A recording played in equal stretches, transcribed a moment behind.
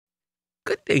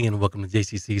Good day and welcome to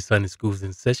JCC Sunday Schools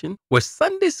in Session, where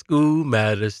Sunday school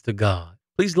matters to God.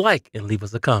 Please like and leave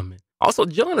us a comment. Also,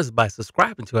 join us by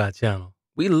subscribing to our channel.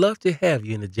 We love to have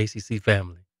you in the JCC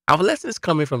family. Our lesson is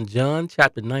coming from John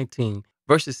chapter 19,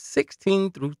 verses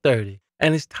 16 through 30,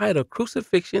 and it's titled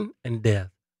Crucifixion and Death.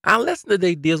 Our lesson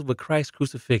today deals with Christ's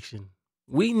crucifixion.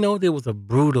 We know there was a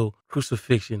brutal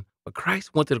crucifixion, but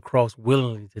Christ went to the cross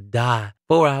willingly to die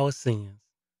for our sins.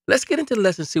 Let's get into the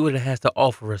lesson and see what it has to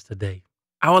offer us today.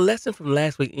 Our lesson from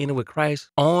last week ended with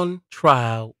Christ on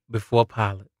trial before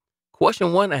Pilate.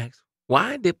 Question 1 asks,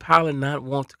 why did Pilate not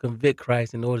want to convict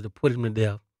Christ in order to put him to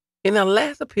death? In our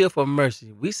last appeal for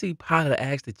mercy, we see Pilate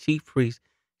ask the chief priest,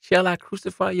 shall I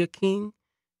crucify your king?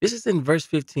 This is in verse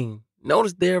 15.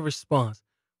 Notice their response.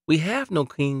 We have no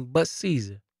king but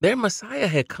Caesar. Their Messiah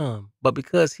had come, but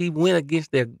because he went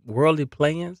against their worldly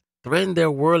plans, threatened their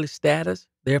worldly status,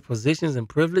 their positions and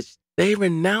privilege, they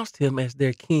renounced him as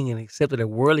their king and accepted a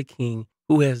worldly king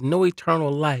who has no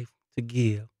eternal life to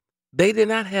give. They did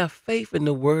not have faith in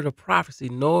the word of prophecy,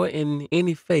 nor in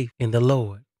any faith in the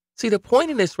Lord. See, the point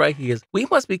in this right here is we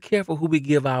must be careful who we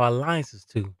give our alliances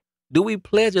to. Do we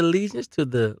pledge allegiance to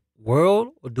the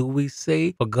world, or do we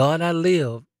say, for God I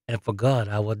live and for God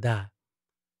I will die?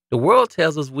 The world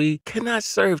tells us we cannot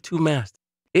serve two masters.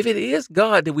 If it is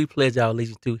God that we pledge our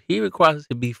allegiance to, he requires us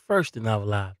to be first in our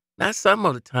lives. Not some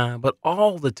of the time, but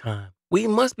all the time. We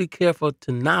must be careful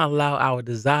to not allow our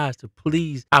desires to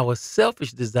please our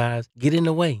selfish desires get in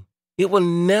the way. It will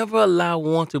never allow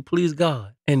one to please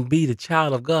God and be the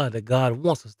child of God that God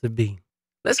wants us to be.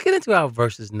 Let's get into our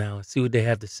verses now and see what they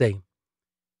have to say.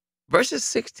 Verses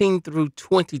 16 through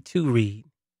 22 read,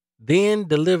 Then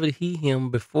delivered he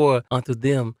him before unto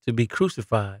them to be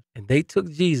crucified. And they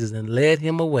took Jesus and led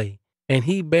him away. And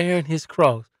he, bearing his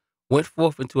cross, went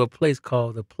forth into a place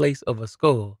called the place of a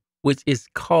skull, which is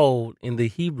called in the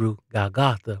Hebrew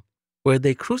Golgotha, where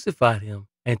they crucified him,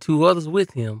 and two others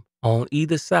with him on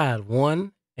either side,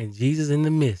 one and Jesus in the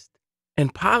midst.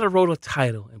 And Pilate wrote a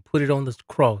title and put it on the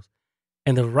cross,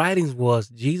 and the writings was,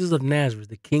 Jesus of Nazareth,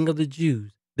 the King of the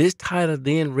Jews. This title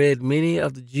then read many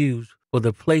of the Jews, for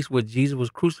the place where Jesus was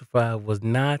crucified was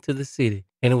nigh to the city,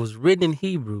 and it was written in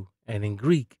Hebrew and in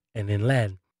Greek and in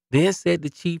Latin. Then said the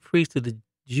chief priest to the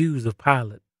Jews of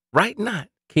Pilate, Write not,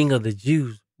 King of the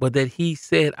Jews, but that he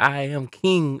said, I am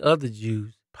King of the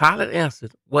Jews. Pilate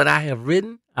answered, What I have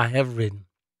written, I have written.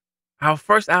 Our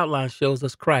first outline shows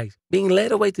us Christ being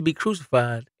led away to be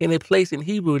crucified in a place in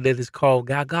Hebrew that is called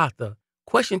Golgotha.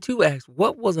 Question 2 asks,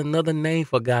 what was another name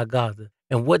for Golgotha,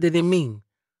 and what did it mean?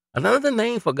 Another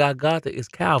name for Golgotha is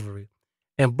Calvary,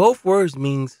 and both words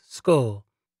means skull.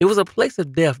 It was a place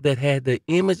of death that had the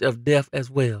image of death as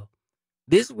well.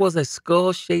 This was a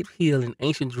skull-shaped hill in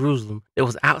ancient Jerusalem that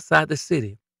was outside the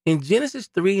city. In Genesis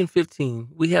 3 and 15,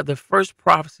 we have the first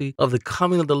prophecy of the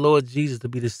coming of the Lord Jesus to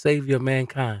be the Savior of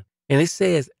mankind. And it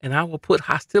says, And I will put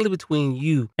hostility between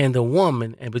you and the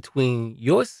woman, and between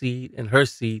your seed and her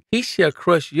seed. He shall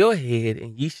crush your head,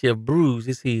 and ye shall bruise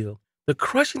his heel. The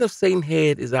crushing of Satan's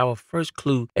head is our first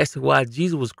clue as to why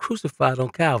Jesus was crucified on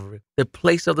Calvary, the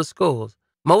place of the skulls.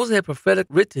 Moses had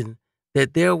prophetically written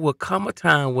that there will come a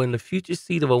time when the future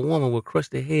seed of a woman will crush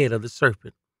the head of the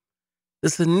serpent. The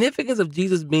significance of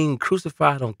Jesus being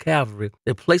crucified on Calvary,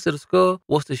 the place of the skull,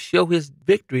 was to show his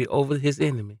victory over his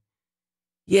enemy.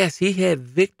 Yes, he had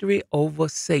victory over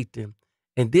Satan,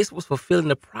 and this was fulfilling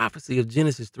the prophecy of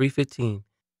Genesis 3:15.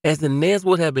 As the nails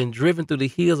would have been driven through the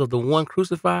heels of the one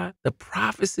crucified, the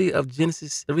prophecy of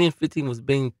Genesis 3 and 15 was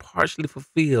being partially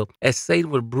fulfilled as Satan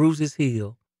would bruise his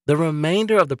heel. The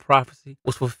remainder of the prophecy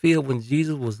was fulfilled when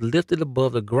Jesus was lifted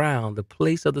above the ground, the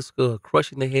place of the skull,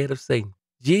 crushing the head of Satan.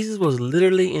 Jesus was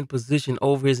literally in position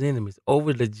over his enemies,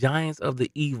 over the giants of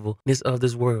the evilness of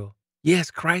this world.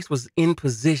 Yes, Christ was in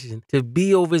position to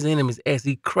be over his enemies as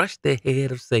he crushed the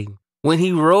head of Satan. When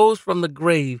he rose from the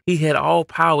grave, he had all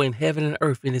power in heaven and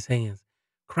earth in his hands.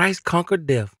 Christ conquered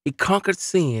death. He conquered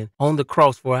sin on the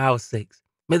cross for our sakes.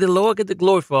 May the Lord get the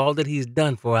glory for all that he's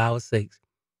done for our sakes.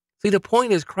 See, the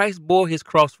point is Christ bore his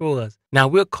cross for us. Now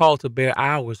we're called to bear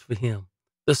ours for him.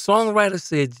 The songwriter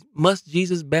said, Must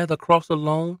Jesus bear the cross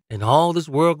alone and all this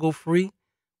world go free?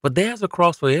 For there's a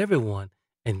cross for everyone,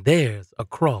 and there's a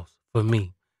cross for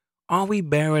me. Are we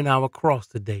bearing our cross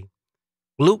today?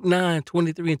 Luke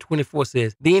 9:23 and 24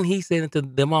 says, Then he said unto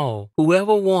them all,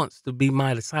 Whoever wants to be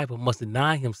my disciple must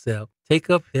deny himself,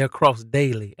 take up their cross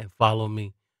daily, and follow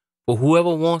me. For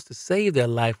whoever wants to save their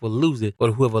life will lose it,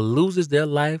 but whoever loses their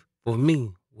life for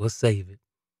me will save it.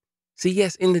 See,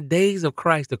 yes, in the days of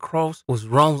Christ, the cross was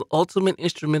Rome's ultimate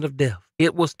instrument of death.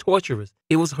 It was torturous.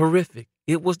 It was horrific.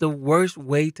 It was the worst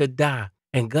way to die.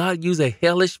 and God used a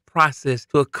hellish process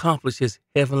to accomplish his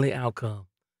heavenly outcome.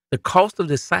 The cost of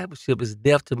discipleship is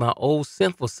death to my old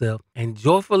sinful self and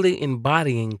joyfully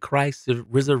embodying Christ's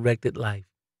resurrected life.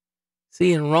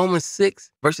 See, in Romans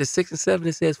 6, verses 6 and 7,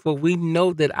 it says, "For we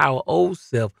know that our old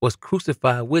self was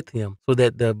crucified with him, so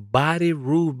that the body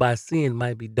ruled by sin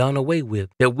might be done away with,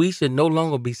 that we should no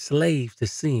longer be slaves to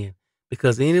sin,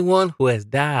 because anyone who has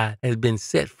died has been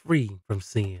set free from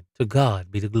sin. To God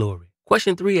be the glory."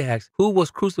 Question 3 asks, who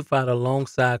was crucified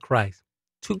alongside Christ?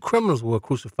 Two criminals were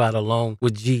crucified along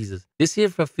with Jesus. This here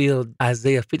fulfilled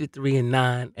Isaiah 53 and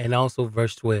 9 and also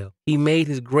verse 12. He made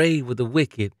his grave with the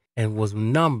wicked and was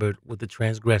numbered with the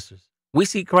transgressors. We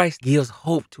see Christ gives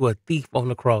hope to a thief on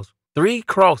the cross. 3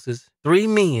 crosses, 3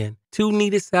 men, 2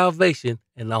 needed salvation,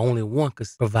 and only one could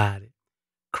provide it.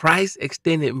 Christ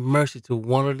extended mercy to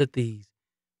one of the thieves.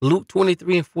 Luke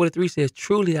 23 and 43 says,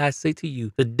 "Truly I say to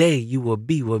you, today you will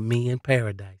be with me in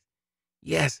paradise."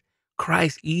 Yes,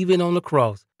 Christ, even on the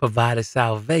cross, provided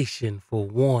salvation for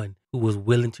one who was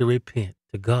willing to repent.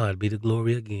 To God be the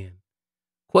glory again.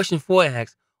 Question 4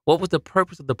 asks, what was the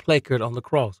purpose of the placard on the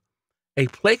cross? A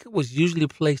placard was usually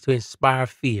placed to inspire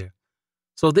fear.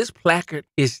 So this placard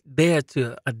is there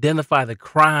to identify the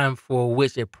crime for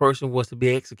which a person was to be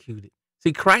executed.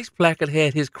 See, Christ's placard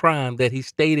had his crime that he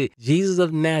stated, Jesus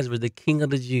of Nazareth, the King of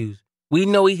the Jews. We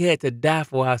know he had to die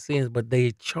for our sins, but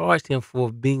they charged him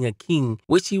for being a king,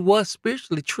 which he was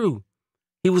spiritually true.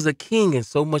 He was a king and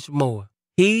so much more.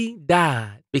 He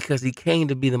died because he came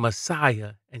to be the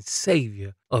Messiah and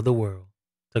Savior of the world.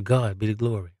 To God be the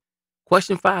glory.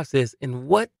 Question 5 says, in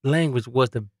what language was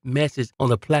the message on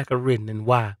the placard written and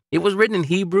why? It was written in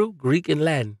Hebrew, Greek, and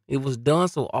Latin. It was done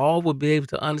so all would be able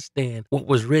to understand what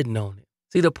was written on it.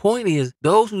 See, the point is,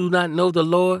 those who do not know the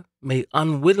Lord may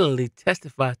unwittingly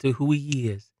testify to who he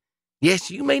is.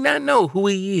 Yes, you may not know who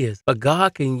he is, but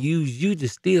God can use you to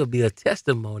still be a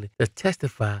testimony to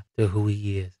testify to who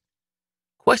he is.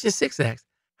 Question 6 asks,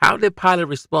 how did Pilate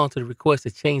respond to the request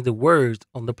to change the words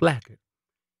on the placard?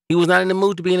 He was not in the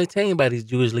mood to be entertained by these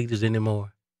Jewish leaders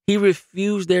anymore. He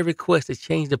refused their request to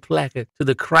change the placard to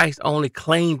the Christ only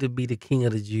claimed to be the King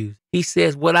of the Jews. He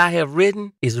says, what I have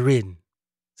written is written.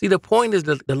 See, the point is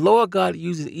that the Lord God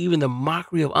uses even the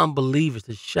mockery of unbelievers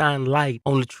to shine light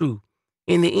on the truth.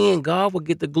 In the end, God will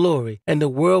get the glory, and the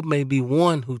world may be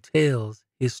one who tells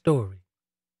his story.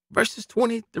 Verses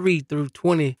 23 through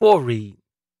 24 read,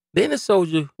 then the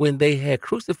soldier, when they had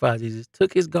crucified Jesus,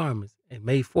 took his garments and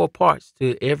made 4 parts,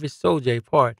 to every soldier a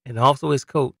part, and also his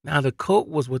coat. Now the coat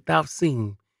was without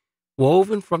seam,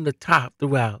 woven from the top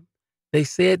throughout. They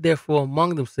said therefore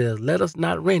among themselves, let us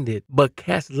not rend it, but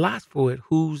cast lots for it,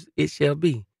 whose it shall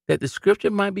be, that the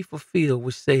scripture might be fulfilled,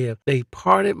 which saith, they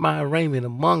parted my raiment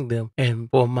among them, and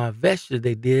for my vesture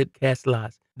they did cast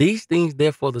lots. These things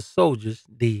therefore the soldiers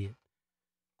did.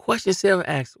 Question 7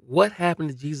 asks, what happened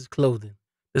to Jesus' clothing?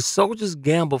 The soldiers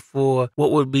gambled for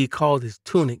what would be called his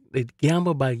tunic. They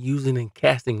gambled by using and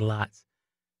casting lots.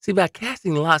 See, by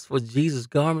casting lots for Jesus'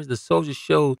 garments, the soldiers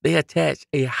showed they attached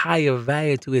a higher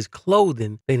value to his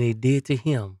clothing than they did to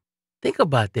him. Think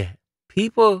about that.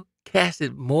 People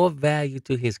casted more value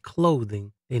to his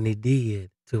clothing than they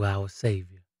did to our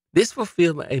Savior. This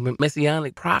fulfilled a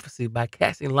messianic prophecy by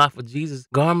casting lots for Jesus'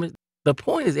 garments. The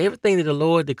point is, everything that the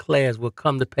Lord declares will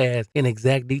come to pass in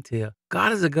exact detail.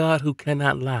 God is a God who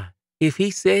cannot lie. If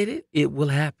he said it, it will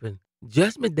happen.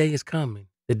 Judgment day is coming.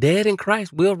 The dead in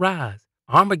Christ will rise.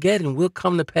 Armageddon will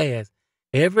come to pass.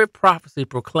 Every prophecy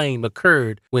proclaimed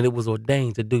occurred when it was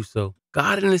ordained to do so.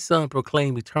 God and his Son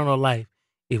proclaim eternal life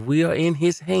if we are in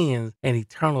his hands, and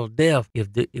eternal death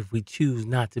if we choose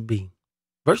not to be.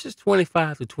 Verses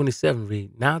 25 to 27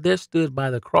 read, now there stood by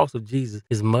the cross of Jesus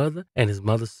his mother and his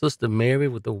mother's sister Mary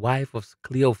with the wife of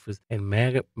Cleophas and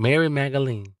Mary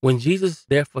Magdalene. When Jesus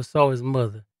therefore saw his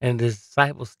mother and the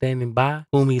disciples standing by,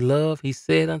 whom he loved, he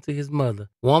said unto his mother,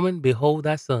 woman, behold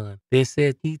thy son. Then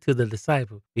said he to the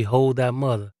disciple, behold thy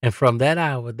mother. And from that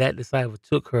hour that disciple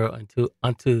took her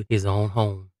unto his own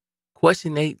home.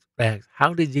 Question 8 asks,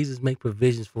 how did Jesus make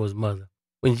provisions for his mother?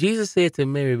 When Jesus said to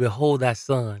Mary, behold thy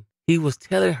son, he was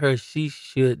telling her she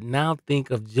should now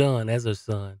think of John as her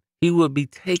son. He would be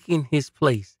taking his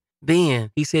place.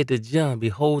 Then he said to John,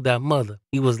 behold thy mother.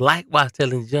 He was likewise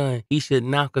telling John he should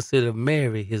now consider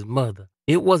Mary his mother.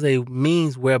 It was a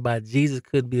means whereby Jesus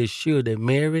could be assured that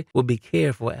Mary would be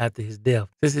cared for after his death.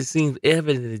 Since it seems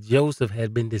evident that Joseph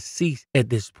had been deceased at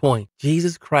this point,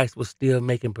 Jesus Christ was still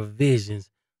making provisions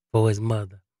for his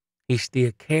mother. He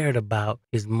still cared about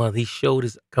his mother. He showed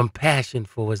his compassion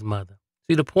for his mother.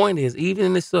 See, the point is, even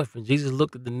in his suffering, Jesus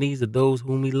looked at the needs of those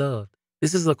whom he loved.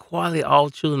 This is a quality all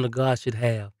children of God should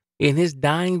have. In his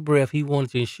dying breath, he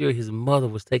wanted to ensure his mother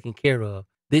was taken care of.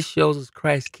 This shows us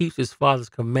Christ keeps his father's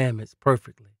commandments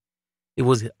perfectly. It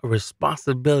was a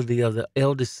responsibility of the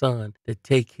eldest son to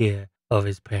take care of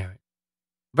his parent.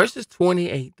 Verses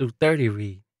 28 through 30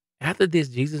 read, after this,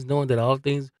 Jesus, knowing that all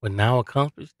things were now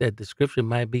accomplished, that the scripture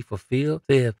might be fulfilled,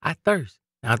 said, I thirst.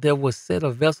 Now there was set a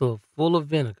vessel full of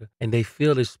vinegar, and they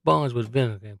filled a sponge with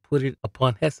vinegar, and put it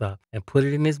upon hyssop, and put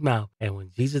it in his mouth. And when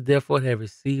Jesus therefore had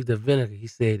received the vinegar, he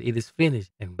said, it is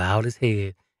finished, and bowed his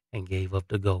head, and gave up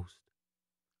the ghost.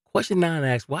 Question 9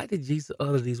 asks, why did Jesus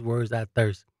utter these words, I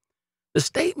thirst? The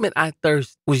statement, I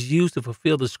thirst, was used to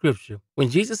fulfill the scripture.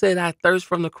 When Jesus said, I thirst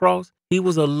from the cross, he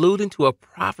was alluding to a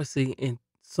prophecy in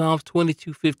Psalms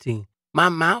 22:15. My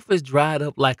mouth is dried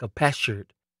up like a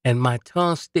potsherd, and my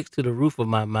tongue sticks to the roof of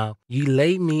my mouth. You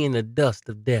lay me in the dust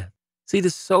of death. See, the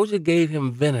soldier gave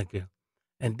him vinegar,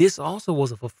 and this also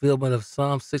was a fulfillment of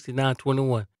Psalm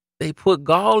 69:21. They put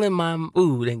gall in my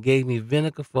food and gave me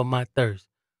vinegar for my thirst.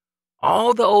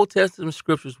 All the Old Testament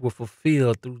scriptures were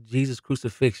fulfilled through Jesus'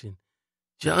 crucifixion.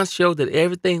 John showed that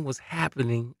everything was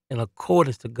happening in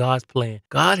accordance to God's plan.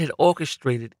 God had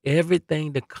orchestrated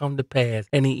everything to come to pass,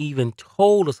 and he even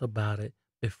told us about it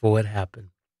before it happened.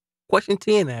 Question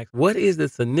 10 asks, what is the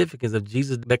significance of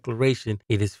Jesus' declaration,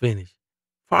 it is finished?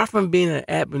 Far from being an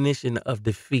admonition of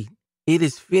defeat, it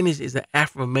is finished is an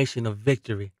affirmation of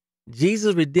victory.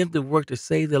 Jesus' redemptive work to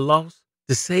save the lost,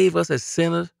 to save us as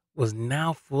sinners, was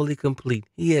now fully complete.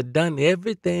 He had done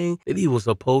everything that he was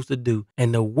supposed to do,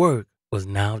 and the work was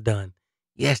now done.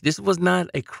 Yes, this was not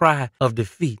a cry of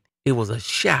defeat. It was a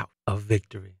shout of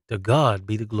victory. To God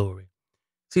be the glory.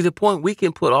 See, the point, we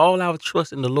can put all our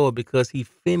trust in the Lord because he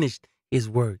finished his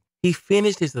work. He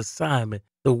finished his assignment.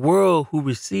 The world who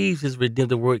receives his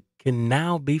redemptive work can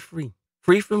now be free.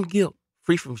 Free from guilt,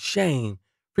 free from shame,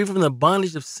 free from the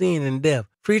bondage of sin and death,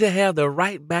 free to have the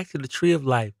right back to the tree of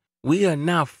life. We are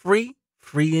now free,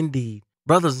 free indeed.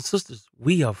 Brothers and sisters,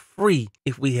 we are free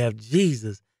if we have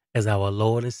Jesus as our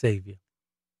Lord and Savior.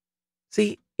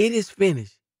 See, it is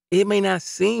finished. It may not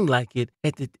seem like it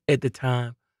at the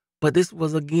time, but this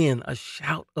was again a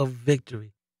shout of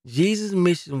victory. Jesus'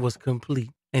 mission was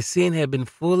complete, and sin had been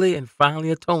fully and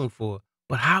finally atoned for.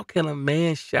 But how can a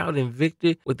man shout in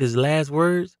victory with his last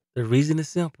words? The reason is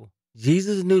simple.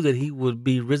 Jesus knew that he would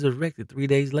be resurrected 3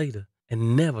 days later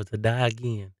and never to die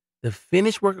again. The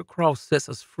finished work of the cross sets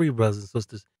us free, brothers and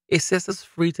sisters. It sets us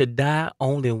free to die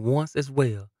only once as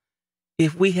well.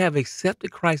 If we have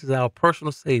accepted Christ as our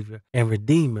personal Savior and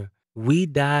Redeemer, we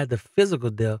die the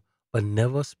physical death, but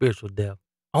never a spiritual death.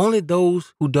 Only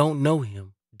those who don't know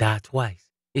him die twice.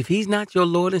 If he's not your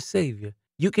Lord and Savior,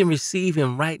 you can receive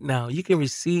him right now. You can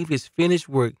receive his finished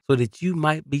work so that you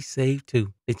might be saved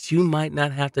too, that you might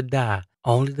not have to die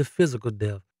only the physical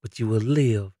death, but you will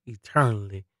live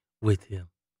eternally with him.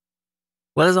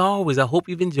 Well, as always, I hope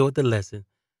you've enjoyed the lesson.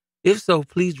 If so,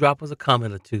 please drop us a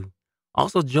comment or two.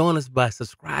 Also, join us by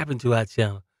subscribing to our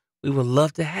channel. We would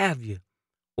love to have you.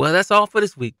 Well, that's all for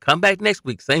this week. Come back next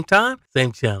week. Same time,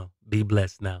 same channel. Be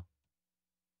blessed now.